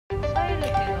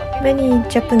Many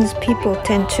Japanese people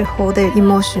tend to hold their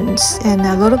emotions, and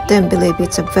a lot of them believe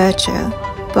it's a virtue,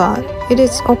 but it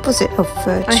is opposite of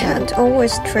virtue. I had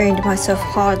always trained myself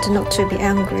hard not to be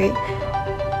angry.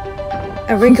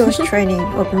 A rigorous training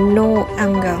of no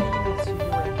anger.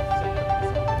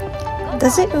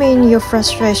 Does it mean your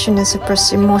frustration and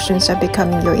suppressed emotions are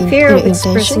becoming your intention? Fear of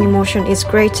expressing emotion is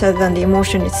greater than the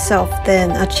emotion itself, then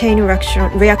a chain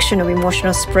reaction of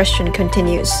emotional suppression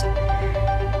continues.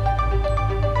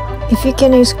 If you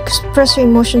can express your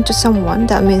emotion to someone,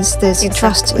 that means there's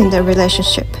trust in the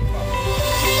relationship.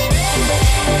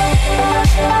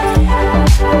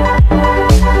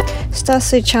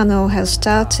 StarSeed channel has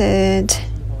started.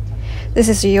 This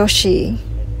is Yoshi.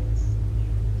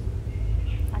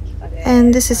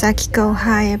 And this is Akiko.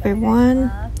 Hi everyone.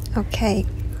 Okay.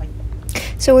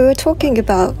 So we were talking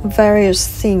about various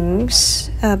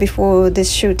things before this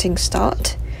shooting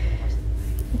start.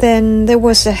 Then there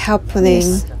was a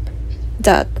happening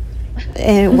that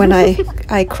when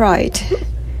I cried.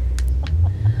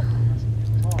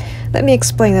 Let me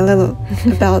explain a little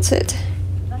about it.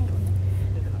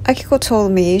 Akiko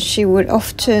told me she would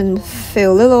often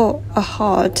feel a little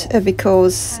hard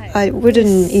because I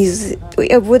wouldn't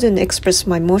express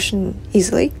my emotion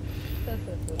easily.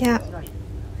 Yeah.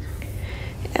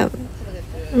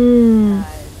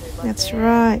 That's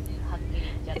right.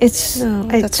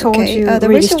 I told you the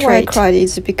really reason why I cried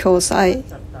is because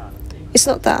it's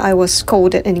not that I was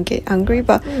scolded and get angry,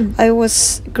 but I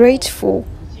was grateful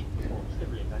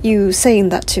you saying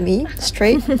that to me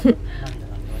straight.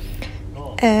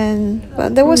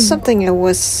 But there was something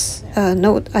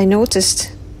I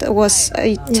noticed. That was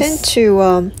I tend to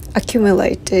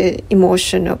accumulate the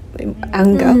emotion of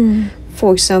anger.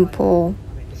 For example,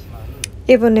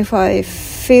 even if I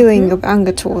feeling of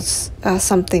anger towards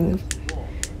something,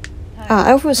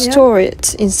 I often store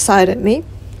it inside of me.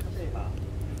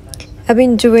 I've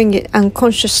been doing it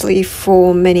unconsciously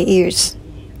for many years,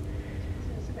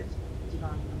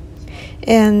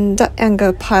 and that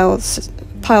anger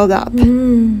piled up.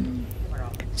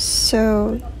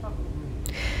 So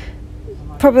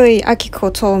probably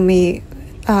Akiko told me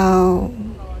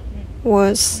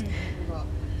was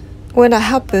when that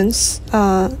happens,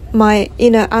 my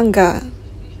inner anger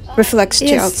reflects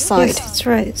to outside. Yes, that's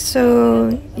right.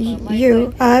 So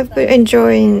I've been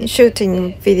enjoying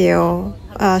shooting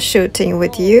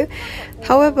with you.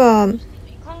 However,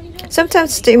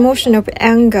 sometimes the emotion of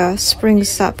anger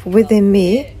springs up within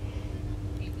me.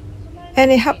 And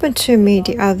it happened to me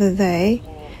the other day.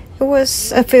 It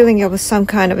was a feeling of some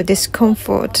kind of a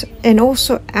discomfort and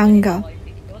also anger.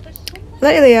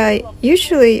 Lately, I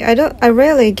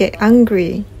rarely get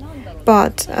angry,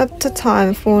 but at the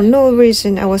time, for no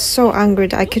reason, I was so angry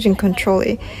that I couldn't control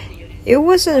it. It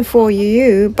wasn't for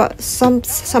you, but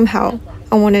somehow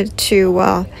I wanted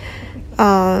to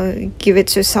give it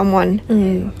to someone.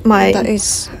 That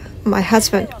is my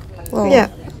husband. Well, yeah,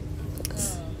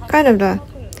 kind of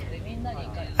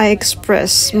I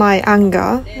express my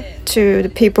anger to the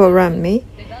people around me.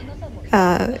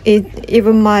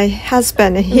 Even my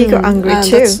husband, he got angry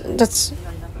too. That's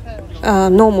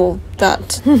normal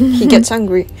that he gets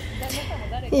angry.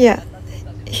 Yeah,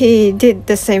 he did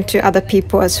the same to other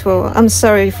people as well. I'm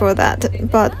sorry for that,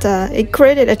 but it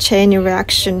created a chain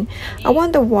reaction. I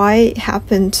wonder why it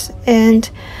happened, and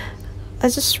I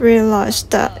just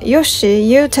realized that Yoshi,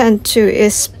 you tend to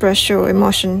express your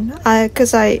emotion.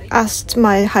 Because I asked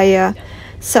my higher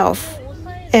self,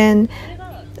 and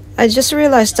I just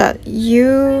realized that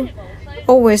you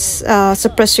always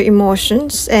suppress your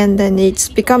emotions, and then it's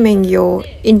becoming your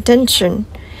intention,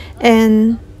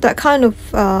 and that kind of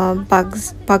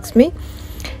bugs me.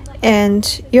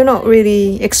 And you're not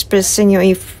really expressing your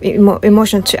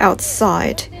emotion to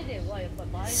outside,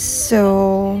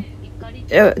 so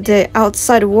the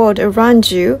outside world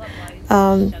around you,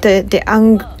 the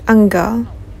anger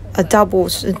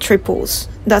doubles and triples.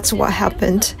 That's what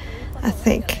happened, I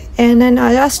think. And then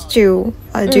I asked you,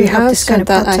 do you have this kind of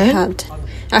pattern? I had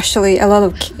actually a lot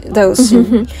of those.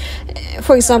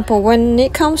 For example, when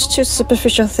it comes to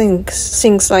superficial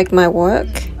things like my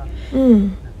work,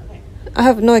 I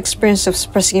have no experience of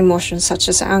expressing emotions such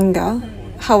as anger.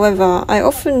 However, I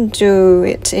often do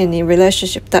it in a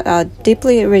relationship that are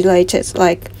deeply related,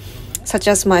 such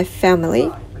as my family.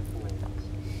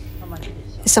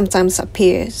 It sometimes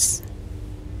appears.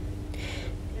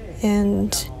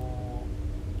 And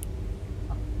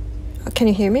can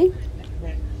you hear me?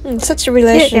 Such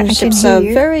relationships are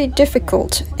very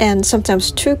difficult and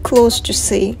sometimes too close to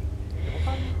see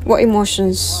what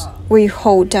emotions we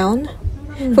hold down.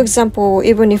 For example,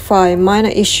 even if a minor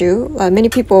issue, many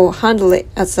people handle it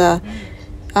as a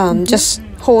just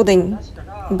holding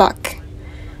back.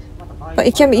 But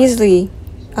it can be easily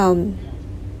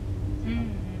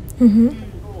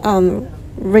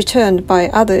returned by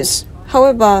others.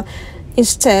 However,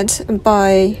 instead,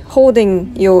 by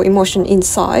holding your emotion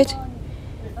inside,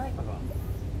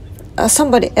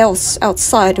 somebody else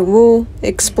outside will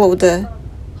explode the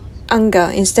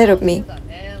anger instead of me.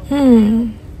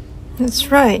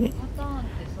 That's right.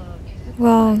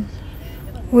 Well,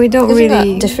 we don't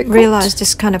really realize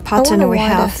this kind of pattern we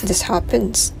have. This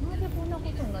happens.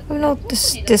 I've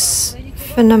noticed this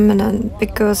phenomenon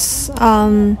because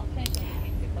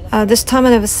this time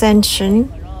of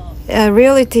ascension,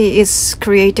 reality is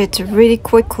created really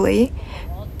quickly.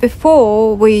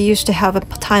 Before, we used to have a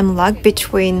time lag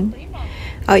between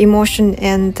emotion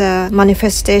and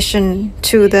manifestation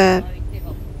to the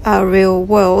real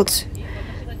world.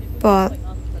 But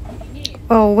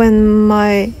when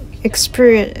my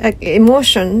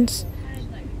emotions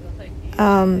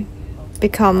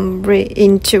become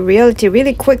into reality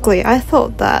really quickly, I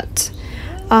thought that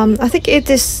I think it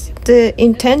is the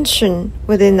intention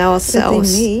within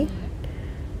ourselves. Within me?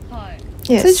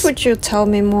 Yes. Please would you tell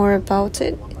me more about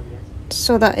it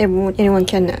so that anyone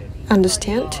can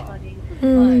understand?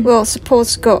 Well,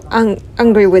 suppose got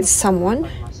angry with someone,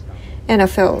 and I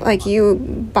felt like you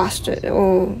bastard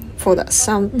or for that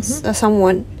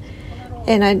someone,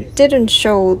 and I didn't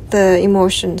show the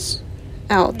emotions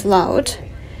out loud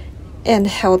and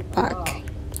hold back.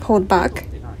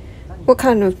 What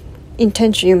kind of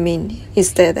intention you mean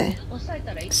is there?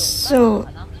 So,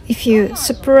 if you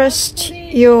suppressed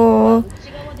your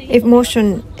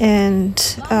emotion and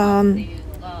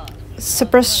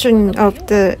suppression of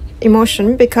the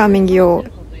emotion becoming your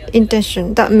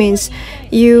intention, that means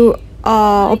you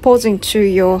are opposing to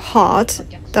your heart.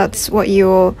 That's what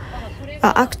you're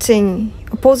acting,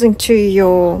 opposing to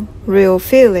your real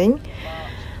feeling.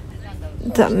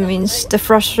 That means the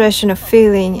frustration of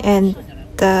feeling and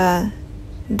the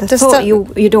thought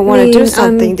you don't want to do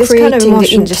something. This kind of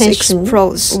emotion just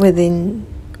explodes within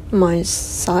my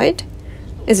side.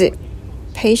 Is it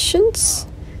patience?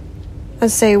 I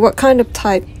say, what kind of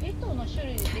type?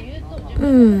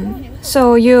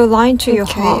 So you're lying to your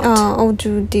heart. I'll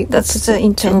do the That's the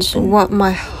intention. Of what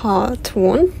my heart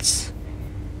wants.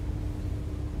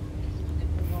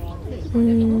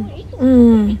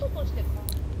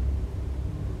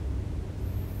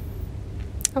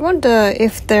 I wonder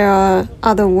if there are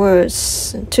other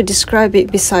words to describe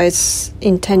it besides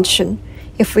intention.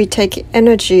 If we take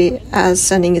energy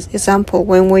as an example,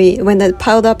 when the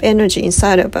piled up energy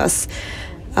inside of us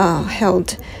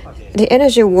held, the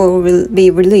energy will be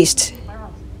released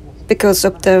because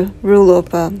of the rule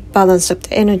of balance of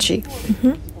the energy.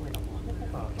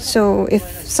 So if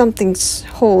something's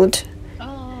hold,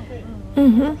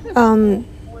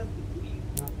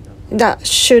 that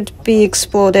should be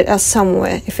exploded as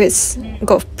somewhere if it's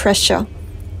got pressure.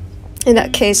 In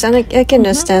that case, and I can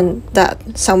understand that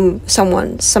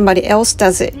somebody else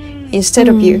does it instead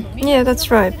of you. Yeah, that's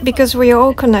right, because we are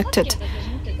all connected.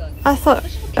 I thought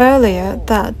earlier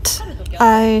that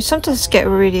I sometimes get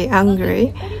really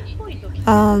angry.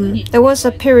 There was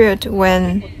a period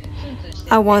when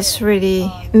I was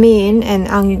really mean and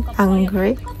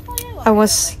angry. I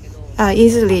was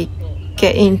easily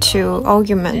get into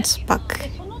arguments back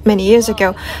many years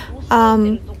ago.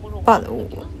 But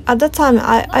at that time,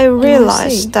 I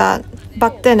realized that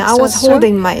back then I was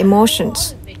holding my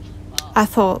emotions. I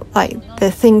thought like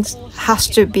the things has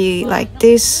to be like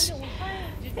this,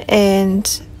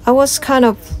 and I was kind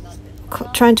of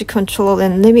trying to control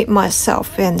and limit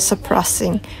myself and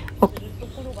suppressing.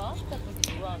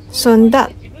 So in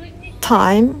that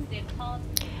time,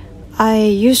 I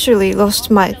usually lost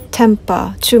my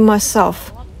temper to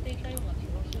myself.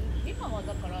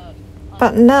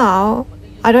 But now,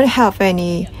 I don't have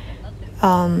any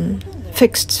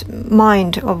fixed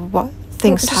mind of what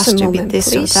things has to be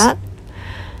this or that.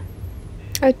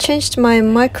 I changed my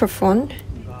microphone.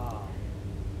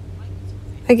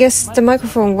 I guess the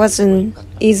microphone wasn't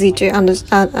easy to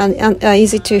understand and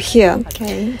easy to hear.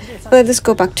 Okay. Let us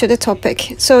go back to the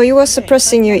topic. So you were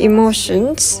suppressing your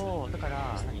emotions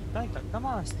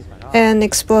and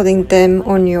exploding them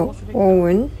on your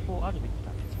own.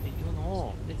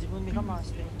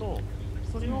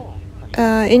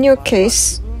 In your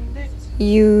case,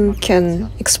 you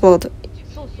can explode.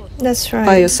 That's right.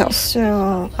 By yourself.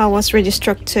 So I was really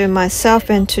struck to myself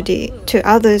and to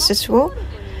others as well.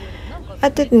 I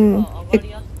didn't.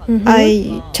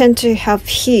 I tend to have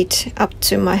heat up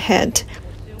to my head,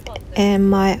 and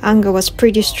my anger was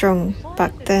pretty strong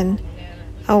back then.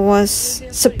 I was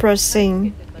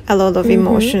suppressing a lot of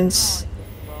emotions.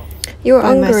 You're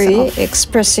angry,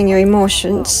 expressing your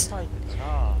emotions,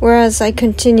 whereas I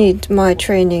continued my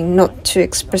training not to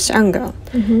express anger.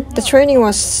 The training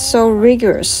was so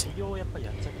rigorous,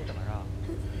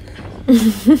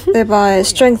 thereby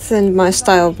strengthened my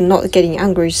style of not getting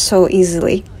angry so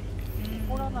easily.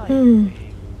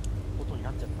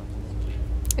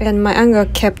 And my anger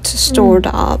kept stored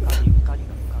up,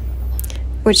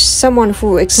 which someone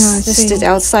who existed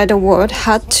outside the world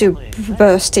had to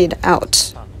burst it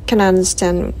out. Can I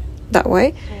understand that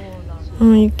way?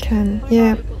 You can,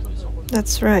 yeah,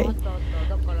 that's right.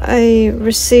 I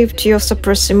received your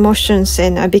suppressed emotions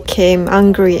and I became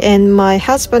angry, and my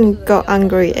husband got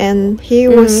angry, and he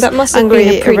was that must angry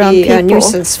have been a pretty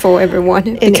nuisance for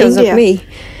everyone because of me.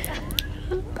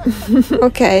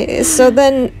 Okay, so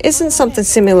then isn't something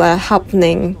similar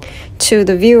happening to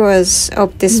the viewers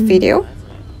of this video?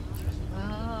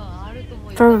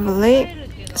 Probably.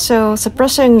 So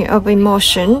suppression of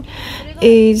emotion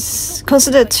is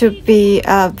considered to be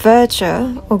a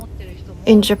virtue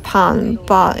in Japan,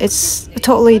 but it's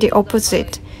totally the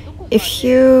opposite. If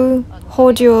you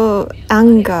hold your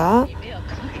anger,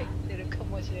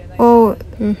 well,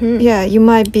 yeah, you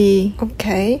might be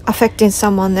affecting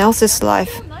someone else's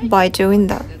life by doing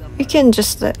that. You can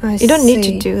just you don't need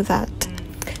to do that.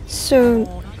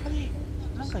 So,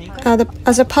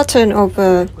 as a pattern of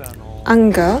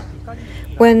anger,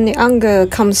 when the anger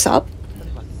comes up,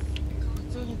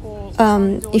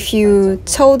 if you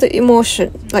show the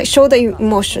emotions,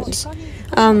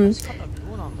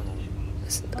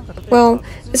 well,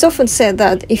 it's often said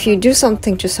that if you do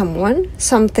something to someone,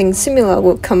 something similar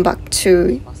will come back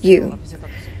to you.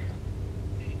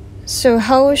 So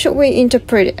how should we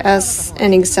interpret it as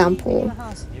an example?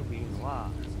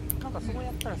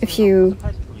 If you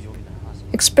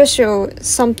express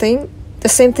something, the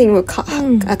same thing will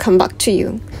come back to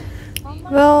you.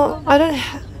 Well,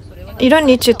 you don't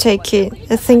need to take it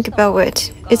and think about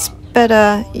it. It's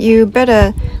better, you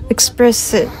better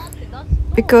express it,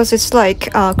 because it's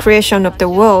like creation of the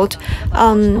world.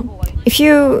 If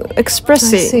you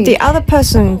express it, the other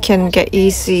person can get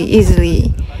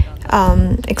easily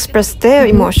express their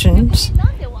emotions,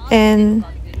 and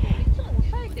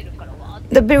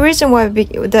the reason why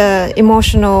the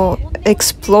emotional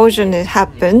explosion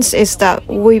happens is that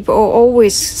we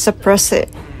always suppress it.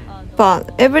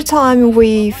 But every time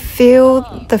we feel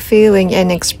the feeling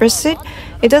and express it,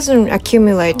 it doesn't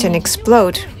accumulate and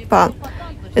explode. But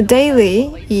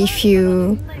daily, if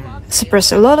you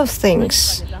suppress a lot of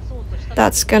things,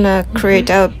 that's gonna create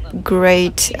a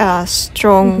great,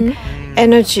 strong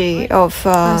energy of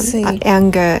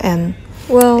anger and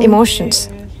emotions.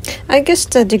 I guess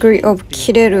the degree of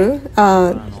kireru,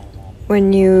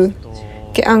 when you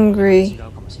get angry,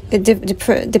 it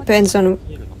depends on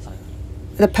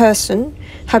the person.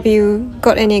 Have you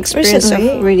got any experience of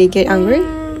really get angry?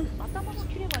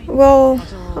 Well,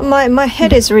 my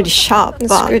head is really sharp,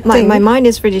 but my mind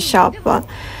is really sharp, but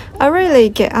I really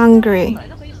get angry.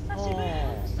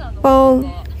 Well,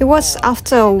 it was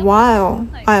after a while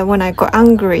when I got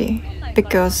angry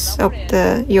because of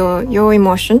your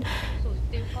emotion.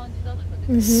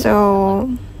 So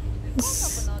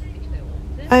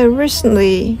I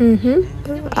recently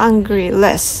angry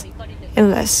less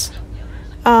and less.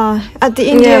 At the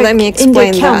India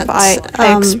camp,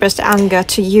 I expressed anger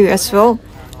to you as well.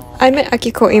 I met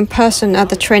Akiko in person at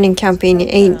the training camp in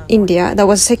India. That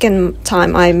was the second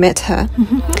time I met her.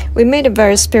 We made a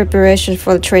various preparations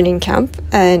for the training camp,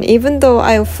 and even though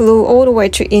I flew all the way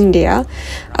to India,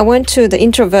 I went to the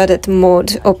introverted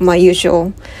mode of my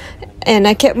usual, and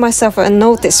I kept myself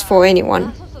unnoticed for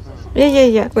anyone.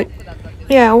 Yeah. But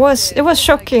yeah, it was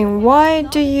shocking. Why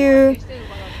do you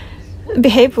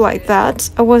behave like that?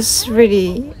 I was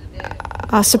really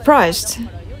surprised,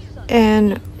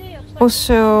 and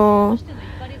also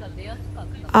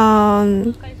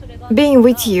being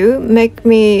with you make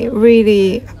me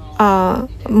really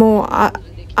more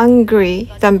angry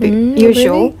than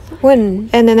usual. Really? When?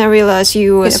 And then I realized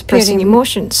you were expressing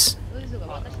emotions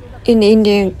in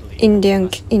Indian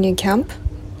camp.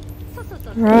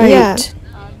 Right. Yeah.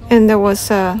 And there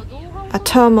was a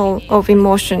turmoil of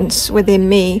emotions within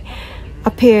me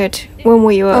appeared when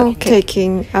we were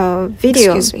taking a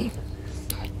video. Excuse me.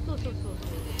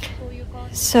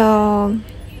 So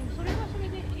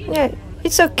yeah,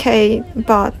 it's okay,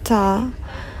 but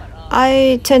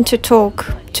I tend to talk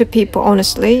to people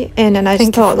honestly, and then I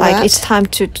thought like it's time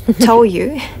to tell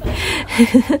you.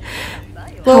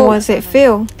 How was it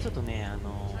feel?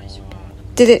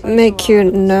 Did it make you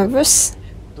nervous?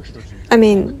 I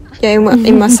mean, yeah, it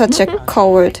was such a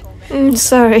coward.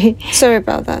 Sorry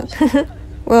about that.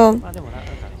 Well,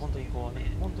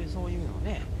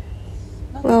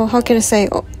 how can I say?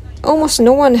 almost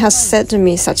no one has said to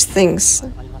me such things,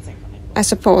 I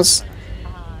suppose.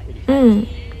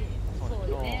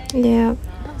 Yeah.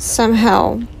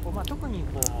 Somehow,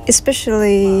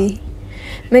 especially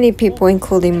many people,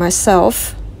 including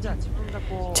myself,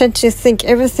 tend to think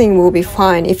everything will be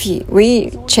fine if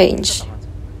we change.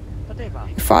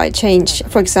 If I change,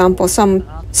 for example, some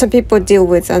people deal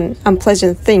with an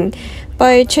unpleasant thing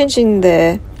by changing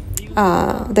their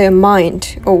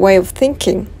mind or way of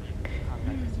thinking.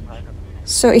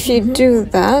 So if you do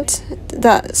that,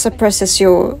 that suppresses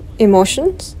your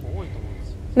emotions.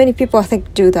 Many people, I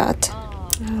think, do that.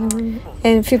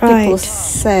 And few people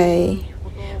say,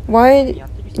 why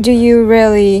do you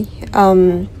really,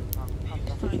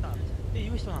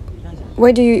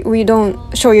 why do we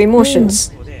don't show your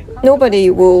emotions? Nobody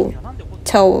will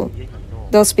tell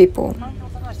those people.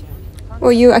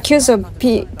 Well, you accuse of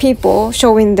people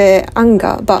showing their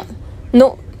anger, but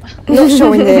not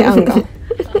showing their anger.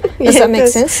 Does that make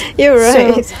sense? You're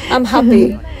right. So I'm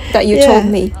happy that you told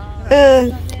me.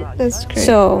 That's great.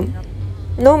 So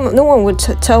no one would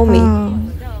tell me.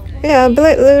 Yeah, I'm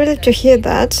really to hear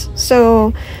that.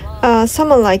 So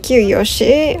someone like you,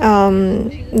 Yoshi,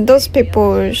 those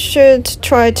people should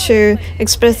try to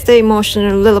express their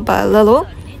emotion little by little.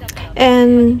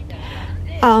 And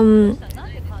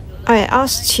I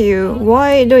asked you,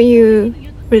 why don't you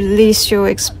release your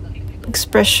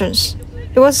expressions?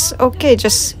 It was okay,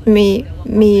 just me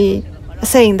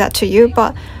saying that to you,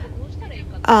 but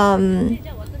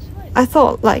I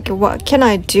thought, like, what can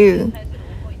I do?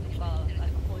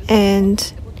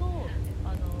 And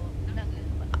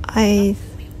I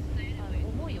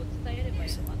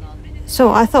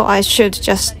thought I should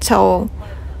just tell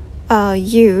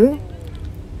you.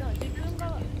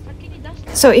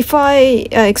 So if I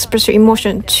express your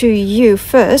emotion to you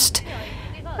first,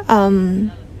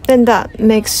 then that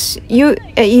makes you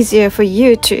easier for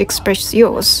you to express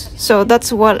yours. So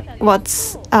that's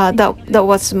that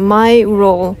was my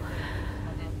role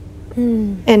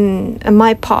and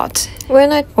my part.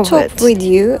 When I talked with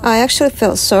you, I actually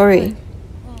felt sorry.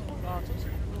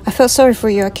 I felt sorry for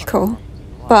you, Akiko.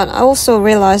 But I also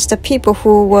realized that people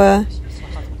who were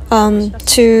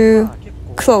too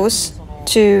close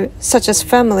to, such as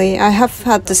family, I have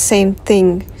had the same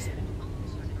thing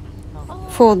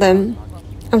for them.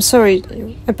 I'm sorry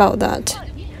about that.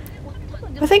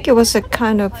 I think it was a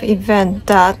kind of event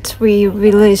that we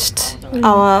released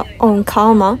our own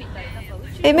karma.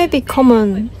 It may be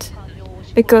common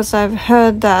because I've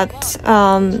heard that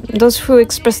those who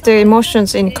express their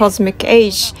emotions in cosmic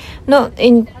age not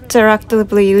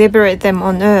interactively liberate them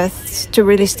on earth to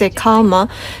release their karma.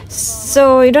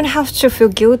 So you don't have to feel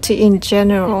guilty in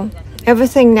general.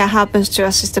 Everything that happens to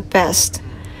us is the best.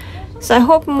 So I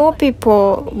hope more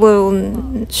people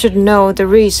should know the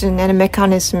reason and the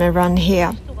mechanism around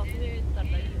here.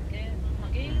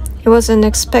 It was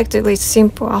unexpectedly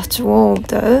simple after all,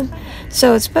 though,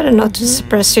 so it's better not to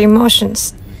suppress your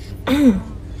emotions.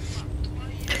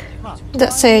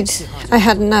 That said, I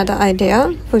had another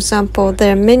idea. For example,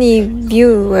 there are many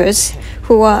viewers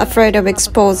who are afraid of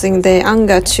exposing their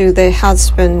anger to their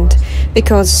husband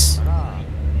because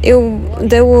they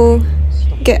will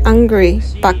get angry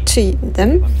back to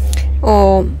them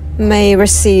or may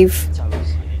receive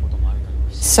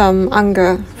some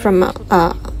anger from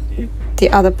the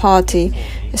other party.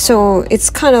 So it's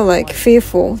kind of like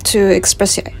fearful to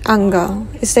express your anger.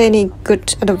 Is there any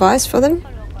good advice for them?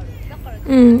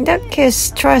 In that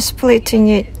case, try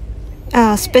spitting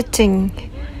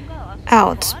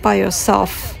out by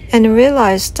yourself and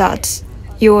realize that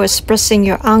you're expressing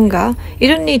your anger. You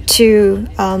don't need to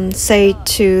say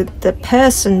to the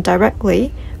person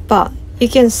directly, but you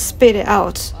can spit it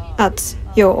out at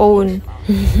your own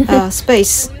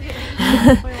space.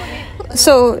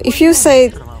 So if you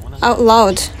say out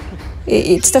loud,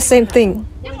 it's the same thing.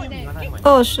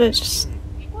 Oh, should I just...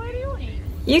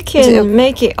 You can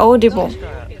make it audible.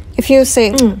 If you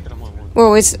say,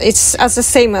 well, it's as the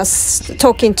same as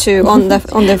talking to on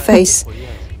their face.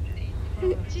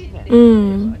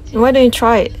 Why don't you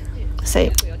try it?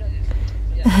 Say,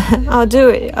 I'll do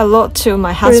it a lot to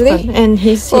my husband, really? And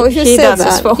he does that,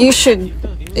 as well. You should.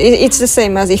 It's the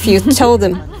same as if you tell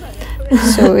them.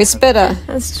 So it's better.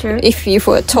 That's true. If you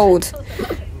were told.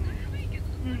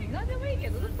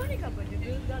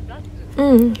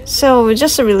 So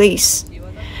just a release.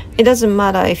 It doesn't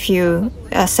matter if you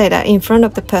say that in front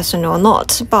of the person or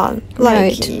not, but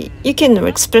you can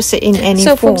express it in any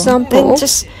form. So, for example,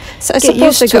 just I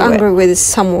suppose I get angry with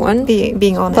someone,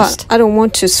 being honest, but I don't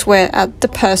want to swear at the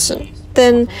person.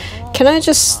 Then, can I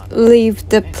just leave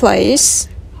the place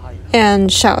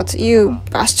and shout, "You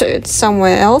bastard,"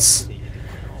 somewhere else?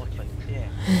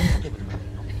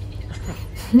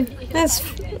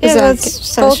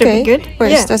 that should be good.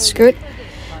 Yes, that's good.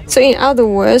 So in other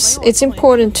words, it's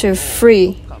important to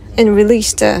free and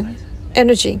release the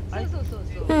energy.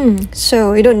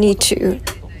 So you don't need to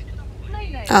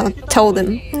tell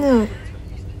them. No.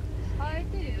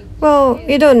 Well,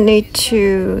 you don't need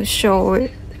to show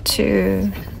it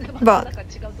to, but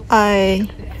I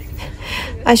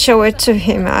show it to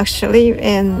him actually,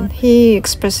 and he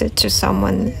expressed it to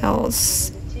someone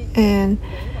else. And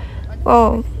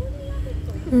well,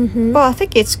 I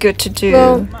think it's good to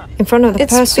do in front of the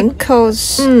person. It's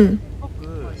because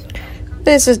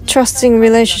there's a trusting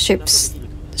relationship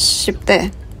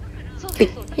there.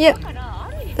 Yeah,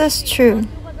 that's true.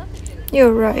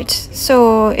 You're right.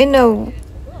 So in a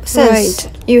sense,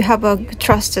 you have a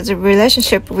trusted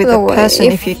relationship with the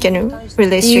person if you can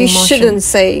release your emotion. You shouldn't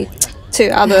say to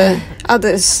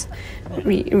others,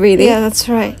 really. Yeah, that's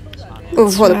right. Or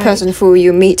for the person who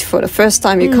you meet for the first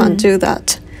time, you can't do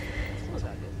that.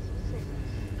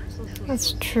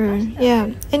 That's true. Yeah.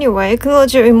 Anyway,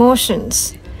 acknowledge your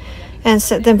emotions and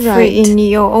set them free in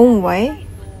your own way.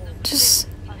 Just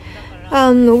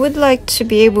would like to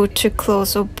be able to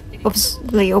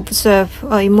closely observe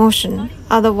our emotion.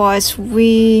 Otherwise,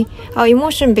 our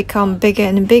emotion become bigger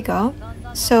and bigger.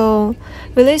 So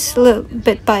release a little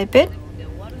bit by bit.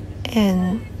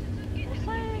 And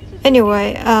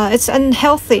anyway, it's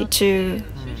unhealthy to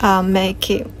make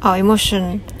our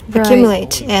emotion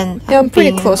accumulate and I'm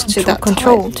pretty close to that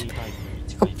controlled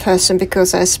type of person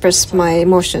because I express my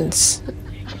emotions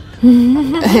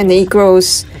and it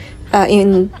grows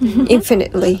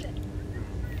infinitely.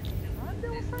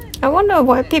 I wonder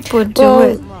why people do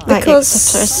it like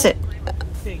because it.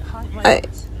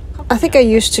 I think I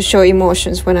used to show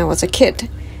emotions when I was a kid.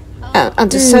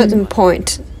 At a certain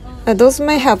point, those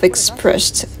may have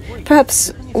expressed.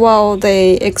 Perhaps while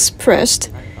they expressed,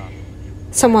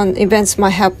 events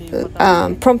might have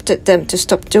prompted them to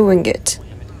stop doing it.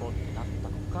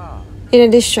 In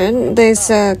addition, there's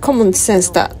a common sense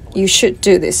that you should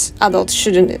do this. Adults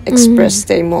shouldn't express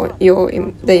the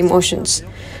emotions.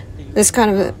 This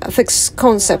kind of a fixed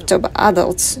concept of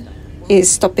adults is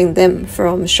stopping them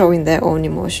from showing their own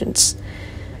emotions.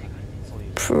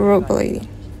 Probably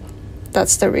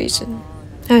that's the reason.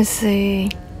 I see.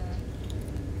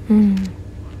 On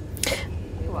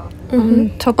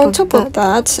top of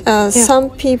that, some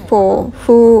people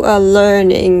who are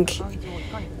learning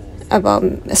about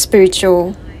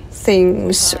spiritual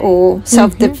things or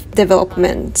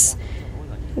self-development,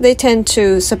 they tend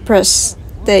to suppress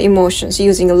their emotions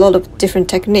using a lot of different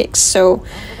techniques. So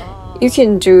you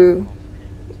can do,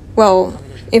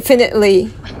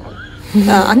 infinitely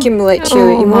accumulate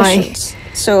your emotions.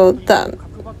 So that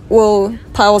will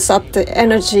piles up the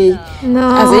energy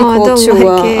as equal to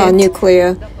a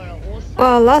nuclear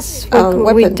Well, last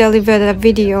week we delivered a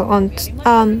video on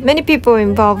many people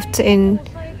involved in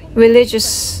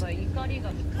religious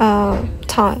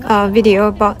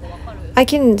video, but I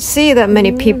can see that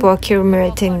many people are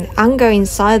accumulating anger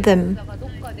inside them.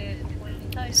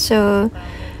 So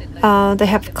they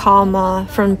have karma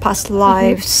from past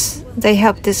lives. They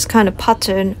have this kind of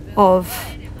pattern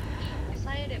of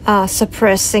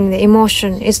suppressing the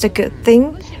emotion is the good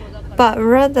thing, but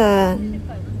rather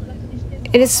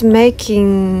it is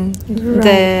making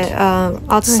the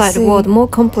outside world more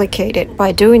complicated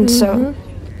by doing so.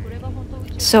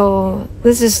 So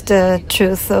this is the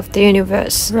truth of the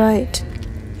universe. Right.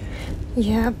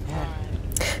 Yeah.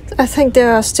 I think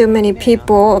there are still many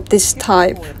people of this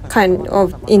type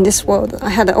in this world. I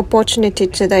had an opportunity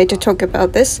today to talk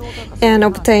about this and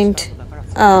obtained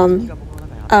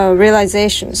a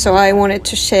realization. So I wanted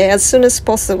to share as soon as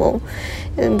possible.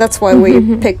 And that's why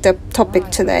we picked up topic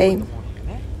today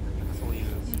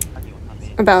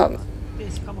about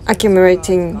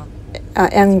accumulating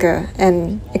anger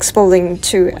and exploding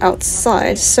to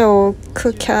outside. So,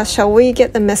 shall we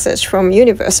get the message from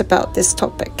universe about this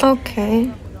topic?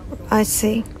 Okay, I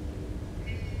see.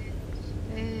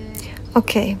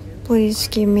 Okay, please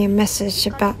give me a message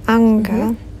about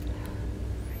anger.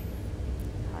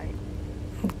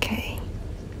 Okay.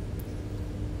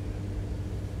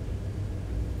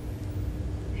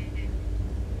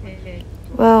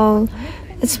 Well,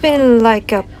 it's been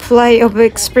like a play of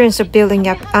experience of building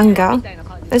up anger.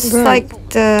 It's like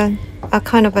a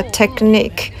kind of a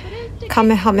technique,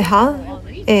 Kamehameha,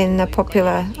 in a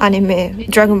popular anime,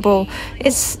 Dragon Ball.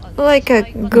 It's like a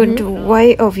good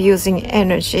way of using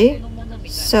energy.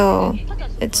 So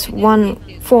it's one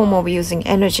form of using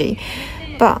energy.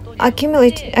 But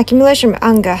accumulation of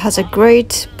anger has a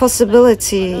great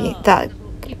possibility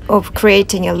of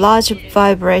creating a large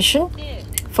vibration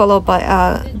followed by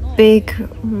a big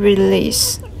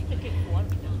release.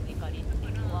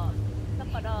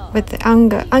 with the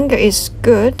anger. Anger is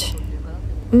good.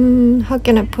 How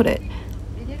can I put it?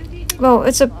 Well,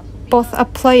 it's both a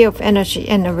play of energy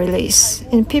and a release.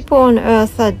 And people on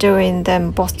Earth are doing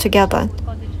them both together.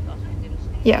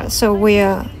 Yeah, so we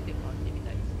are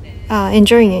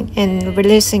enjoying it and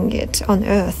releasing it on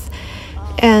Earth.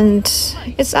 And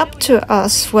it's up to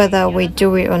us whether we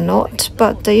do it or not,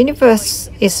 but the universe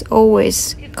is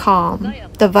always calm.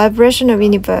 The vibration of the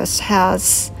universe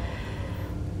has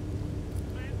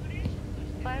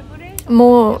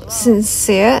more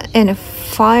sincere and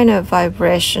finer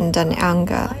vibration than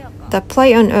anger. The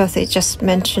play on Earth I just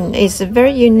mentioned is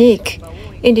very unique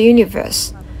in the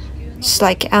universe, just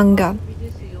like anger.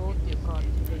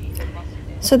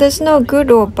 So there's no good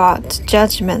or bad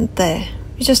judgment there.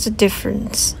 It's just a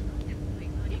difference.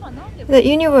 The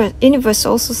universe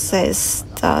also says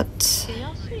that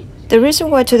the reason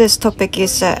why today's topic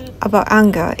is about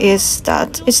anger is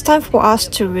that it's time for us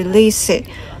to release it.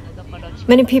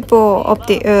 Many people of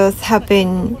the earth have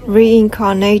been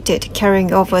reincarnated,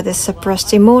 carrying over the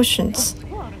suppressed emotions.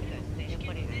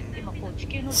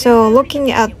 So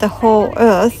looking at the whole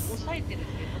earth,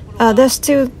 there's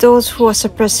still those who are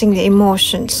suppressing the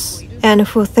emotions and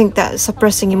who think that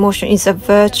suppressing emotion is a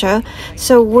virtue.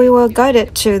 So we were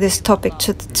guided to this topic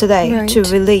today, right, to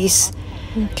release.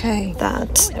 Okay.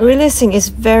 That releasing is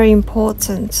very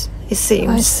important, it seems.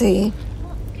 I see.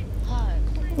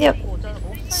 Yep.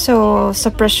 So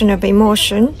suppression of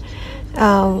emotion.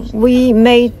 We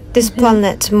made this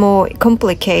planet more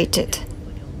complicated.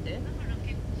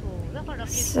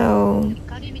 So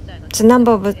it's a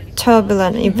number of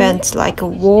turbulent events like a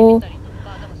war,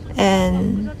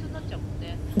 and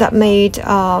that made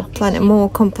our planet more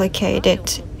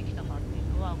complicated.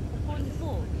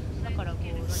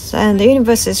 And the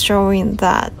universe is showing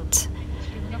that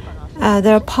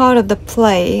they're part of the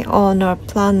play on our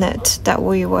planet, that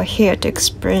we were here to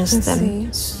experience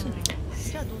them.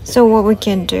 So what we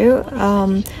can do,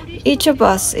 each of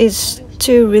us is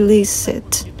to release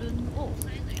it.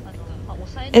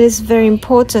 It is very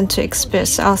important to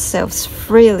express ourselves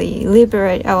freely,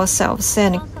 liberate ourselves,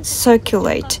 and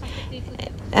circulate.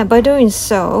 And by doing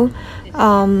so,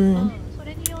 our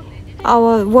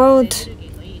world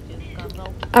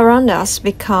around us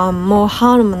become more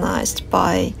harmonized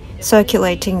by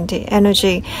circulating the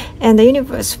energy, and the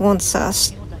universe wants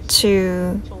us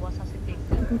to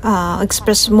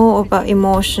express more of our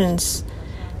emotions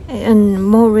and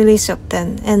more release of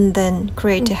them, and then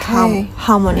create a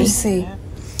harmony. I see.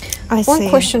 One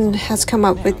question has come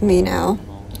up with me now.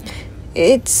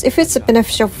 If it's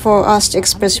beneficial for us to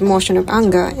express emotion of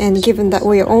anger, and given that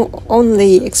we are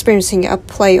only experiencing a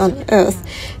play on Earth,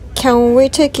 can we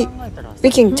take it? We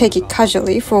can take it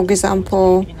casually. For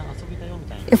example,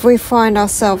 if we find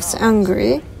ourselves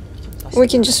angry, we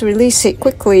can just release it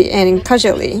quickly and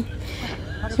casually.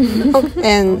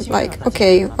 And like,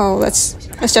 okay, well, let's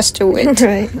just do it.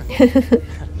 Right.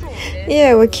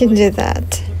 Yeah, we can do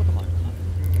that.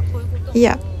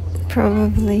 Yeah,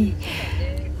 probably.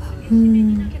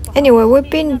 Anyway, we've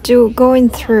been going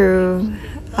through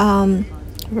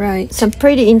some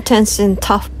pretty intense and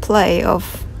tough play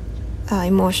of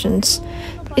emotions.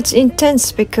 It's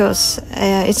intense because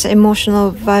it's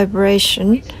emotional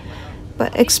vibration,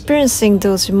 but experiencing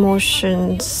those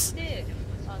emotions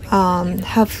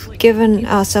have given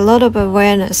us a lot of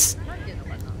awareness.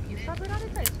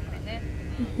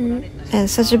 And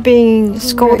such as being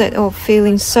scolded or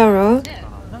feeling sorrow.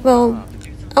 Well,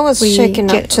 I was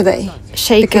shaken up today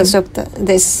because of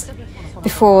this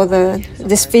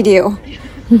video.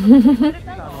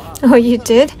 Oh, you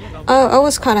did? I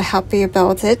was kind of happy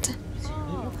about it.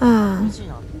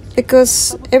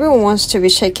 Because everyone wants to be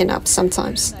shaken up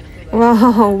sometimes.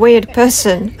 Wow, weird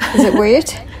person. Is it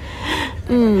weird?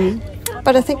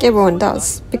 But I think everyone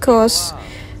does, because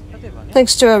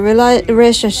thanks to a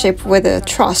relationship with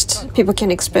trust, people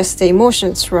can express their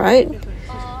emotions, right?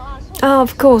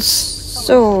 Of course.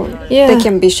 So they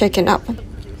can be shaken up.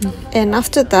 And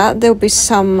after that, there'll be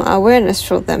some awareness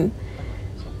for them.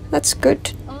 That's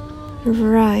good.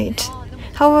 Right.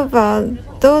 However,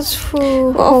 those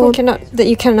who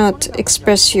you cannot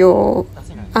express your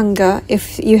anger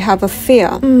if you have a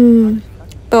fear.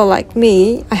 But like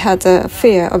me, I had a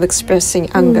fear of expressing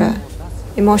anger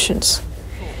emotions,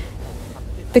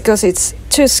 because it's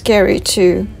too scary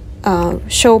to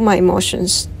show my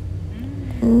emotions.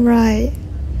 Right.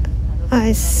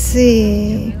 I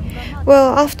see.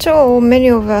 Well, after all, many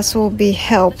of us will be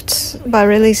helped by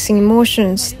releasing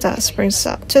emotions that springs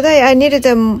up. Today, I needed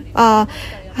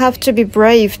have to be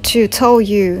brave to tell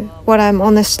you what I'm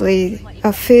honestly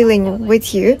feeling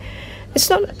with you, it's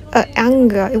not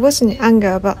anger. It wasn't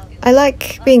anger, but I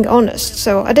like being honest.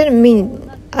 So I didn't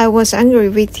mean I was angry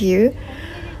with you.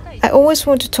 I always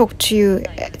want to talk to you,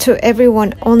 to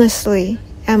everyone honestly.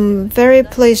 I'm very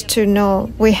pleased to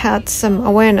know we had some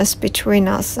awareness between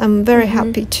us. I'm very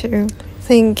happy too.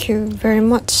 Thank you very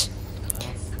much.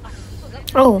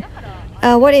 Oh,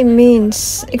 what it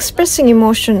means, expressing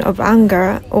emotion of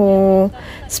anger or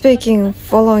speaking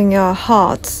following our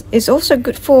hearts is also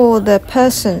good for the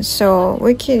person. So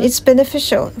it's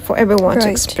beneficial for everyone to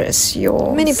express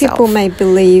your. Many people may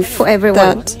believe for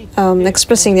everyone that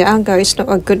expressing their anger is not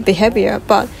a good behavior,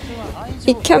 but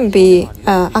it can be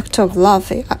an act of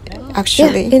love,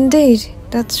 actually. Yeah, indeed,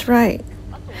 that's right.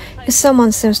 If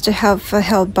someone seems to have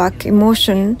held back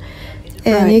emotion,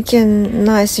 and you can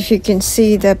if you can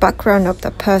see the background of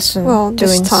the person doing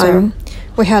this time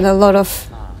we had a lot of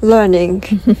learning.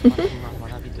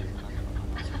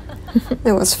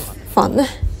 It was fun.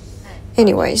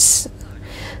 Anyways,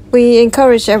 we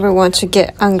encourage everyone to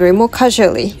get angry more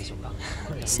casually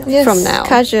from now.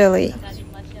 Casually.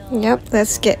 Yep.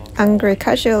 Let's get angry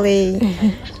casually.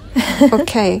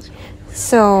 Okay.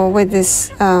 So with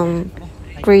this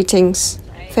greetings,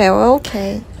 farewell.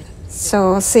 Okay.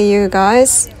 So see you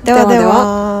guys.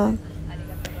 Dewa.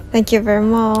 Thank you very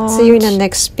much. See you in the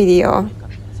next video.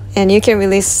 And you can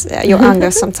release your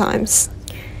anger sometimes.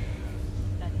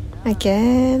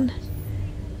 Again.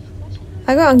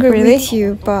 I got angry with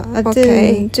you, but I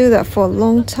didn't do that for a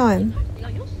long time.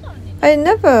 I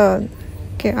never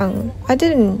get angry. I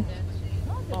didn't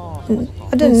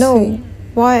know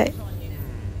why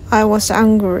I was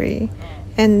angry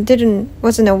and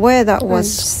wasn't aware that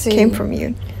came from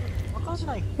you.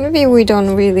 Maybe we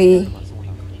don't really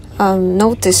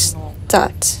notice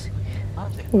that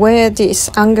where this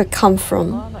anger come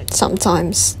from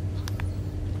sometimes.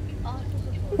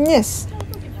 Yes.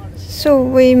 So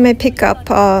we may pick up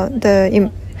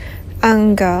the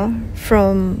anger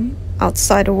from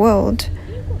outside the world,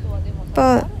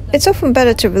 but it's often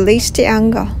better to release the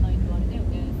anger.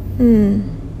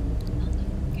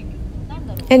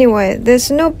 Anyway, there's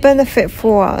no benefit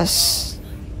for us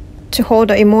to hold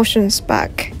the emotions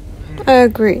back. I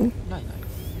agree.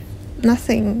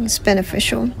 Nothing is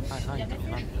beneficial.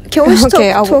 Can we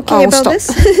stop talking about this?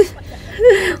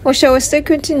 Or shall we still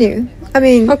continue? I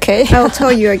mean, I'll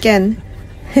tell you again.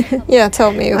 Yeah,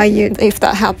 tell me if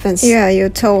that happens. Yeah, I'll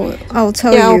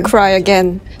tell you. Yeah, I'll cry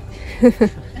again.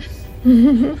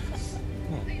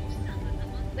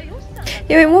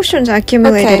 Your emotions are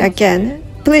accumulated again.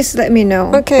 Please let me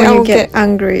know when you get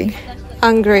angry.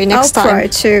 Angry next time. I'll cry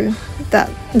too.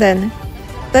 Then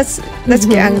let's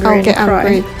get angry I'll get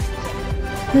angry.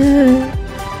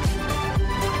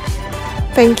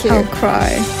 Thank you. I'll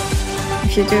cry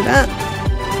if you do that.